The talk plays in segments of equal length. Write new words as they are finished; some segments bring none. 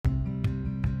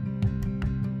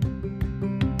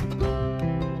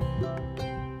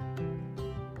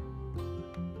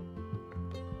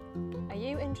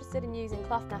interested in using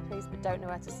cloth nappies but don't know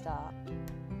where to start?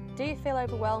 Do you feel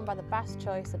overwhelmed by the vast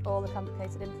choice and all the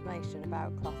complicated information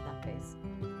about cloth nappies?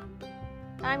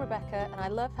 I'm Rebecca and I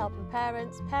love helping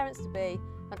parents, parents-to-be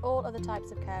and all other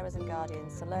types of carers and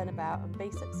guardians to learn about and be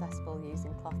successful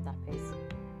using cloth nappies.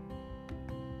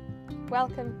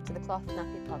 Welcome to the Cloth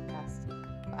Nappy Podcast,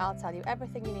 where I'll tell you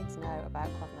everything you need to know about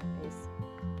cloth nappies.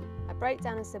 I break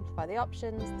down and simplify the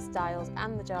options, the styles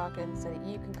and the jargon so that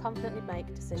you can confidently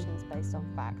make decisions based on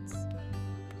facts.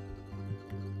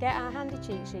 Get our handy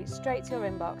cheat sheet straight to your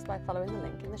inbox by following the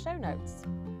link in the show notes.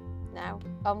 Now,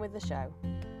 on with the show.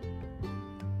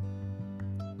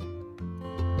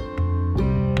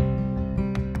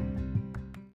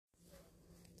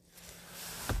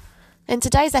 In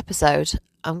today's episode,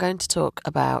 I'm going to talk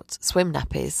about swim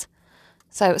nappies.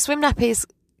 So swim nappies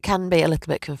can be a little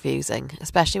bit confusing,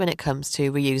 especially when it comes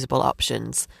to reusable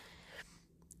options.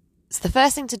 So the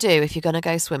first thing to do if you're going to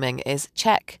go swimming is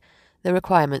check the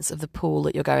requirements of the pool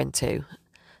that you're going to.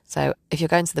 So if you're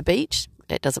going to the beach,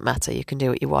 it doesn't matter, you can do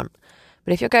what you want.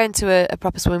 But if you're going to a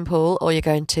proper swimming pool or you're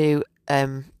going to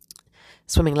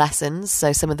swimming lessons,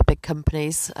 so some of the big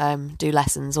companies do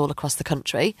lessons all across the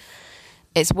country,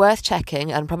 it's worth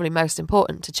checking, and probably most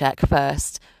important to check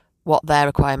first, what their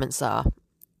requirements are.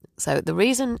 So the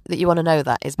reason that you want to know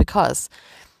that is because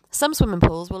some swimming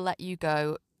pools will let you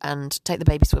go and take the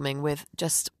baby swimming with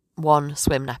just one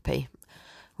swim nappy.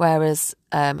 Whereas,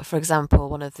 for example,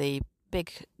 one of the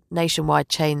big nationwide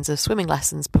chains of swimming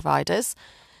lessons providers,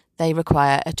 they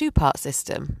require a two-part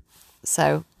system.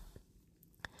 So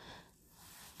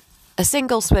a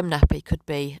single swim nappy could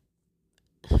be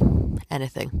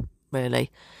anything, really.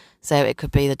 So it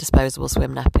could be the disposable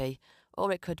swim nappy,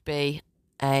 or it could be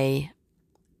a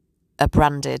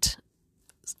branded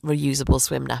reusable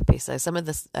swim nappy. So some of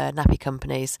the nappy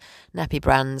companies, nappy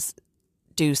brands,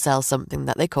 do sell something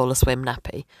that they call a swim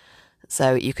nappy.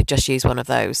 So you could just use one of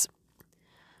those.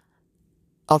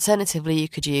 Alternatively, you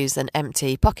could use an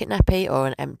empty pocket nappy or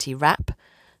an empty wrap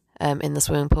in the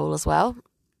swimming pool as well.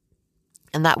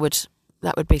 And that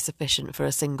would be sufficient for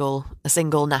a single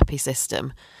nappy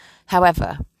system.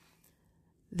 However,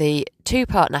 the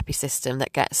two-part nappy system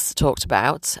that gets talked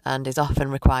about and is often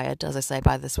required, as I say,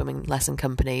 by the swimming lesson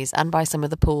companies and by some of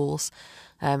the pools,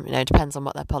 depends on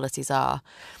what their policies are.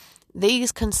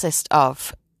 These consist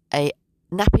of a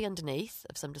nappy underneath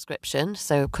of some description,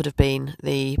 so it could have been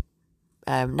the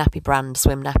nappy brand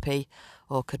swim nappy,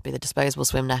 or could be the disposable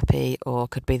swim nappy, or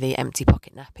could be the empty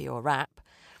pocket nappy or wrap,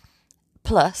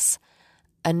 plus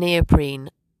a neoprene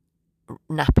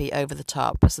nappy over the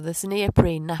top. So this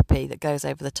neoprene nappy that goes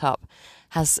over the top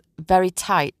has very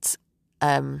tight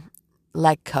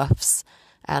leg cuffs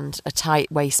and a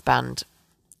tight waistband.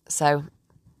 So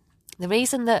the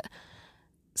reason that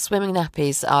swimming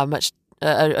nappies are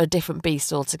a different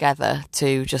beast altogether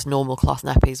to just normal cloth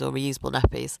nappies or reusable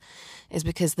nappies is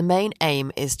because the main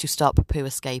aim is to stop poo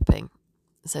escaping.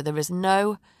 So there is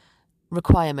no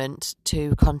requirement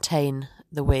to contain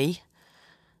the wee.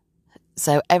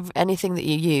 So anything that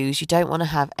you use, you don't want to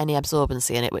have any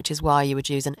absorbency in it, which is why you would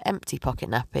use an empty pocket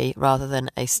nappy rather than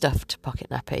a stuffed pocket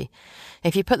nappy.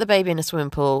 If you put the baby in a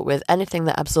swimming pool with anything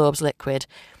that absorbs liquid,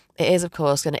 it is, of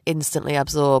course, going to instantly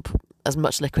absorb as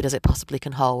much liquid as it possibly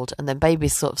can hold, and then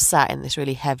baby's sort of sat in this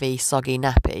really heavy, soggy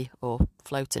nappy, or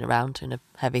floating around in a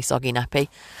heavy, soggy nappy,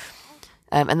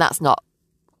 and that's not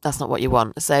what you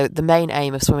want. So the main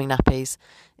aim of swimming nappies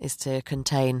is to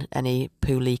contain any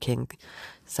poo leaking.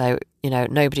 So,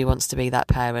 nobody wants to be that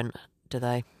parent, do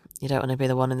they? You don't want to be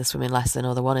the one in the swimming lesson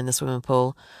or the one in the swimming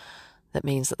pool. That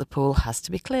means that the pool has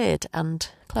to be cleared and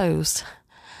closed.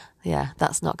 Yeah,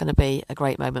 that's not going to be a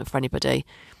great moment for anybody.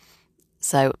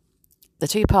 So the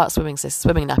two-part swimming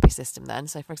nappy system then.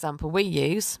 So, for example, when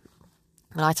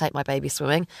I take my baby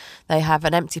swimming, they have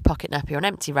an empty pocket nappy or an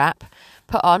empty wrap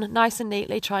put on nice and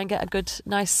neatly, try and get a good,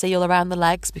 nice seal around the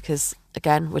legs because,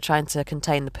 again, we're trying to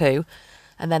contain the poo.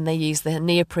 And then they use the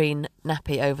neoprene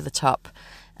nappy over the top.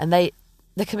 And they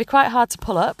can be quite hard to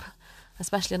pull up,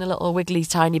 especially on a little wiggly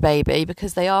tiny baby,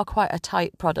 because they are quite a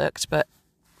tight product, but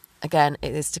again,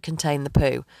 it is to contain the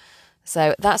poo.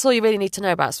 So that's all you really need to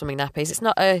know about swimming nappies. It's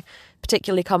not a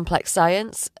particularly complex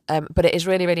science, but it is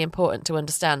really, really important to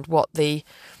understand what the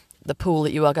pool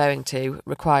that you are going to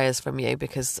requires from you,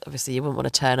 because obviously you wouldn't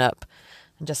want to turn up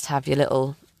and just have your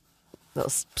little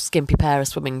skimpy pair of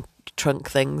swimming trunk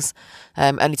things,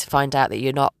 only to find out that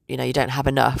you don't have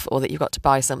enough, or that you've got to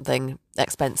buy something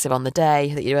expensive on the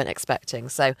day that you weren't expecting.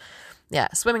 So yeah,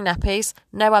 swimming nappies,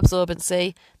 no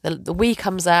absorbency, the wee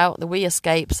comes out, the wee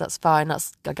escapes, that's fine.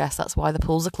 I guess that's why the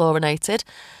pools are chlorinated.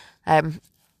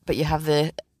 But you have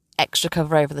the extra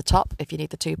cover over the top if you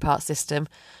need the 2-part system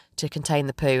to contain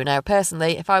the poo. Now,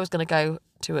 personally, if I was going to go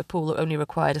to a pool that only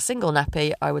required a single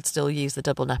nappy, I would still use the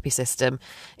double nappy system.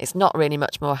 It's not really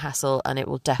much more hassle, and it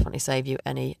will definitely save you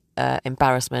any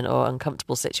embarrassment or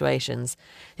uncomfortable situations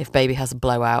if baby has a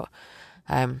blowout.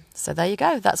 So there you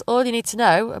go. That's all you need to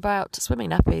know about swimming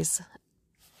nappies.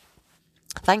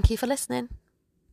 Thank you for listening.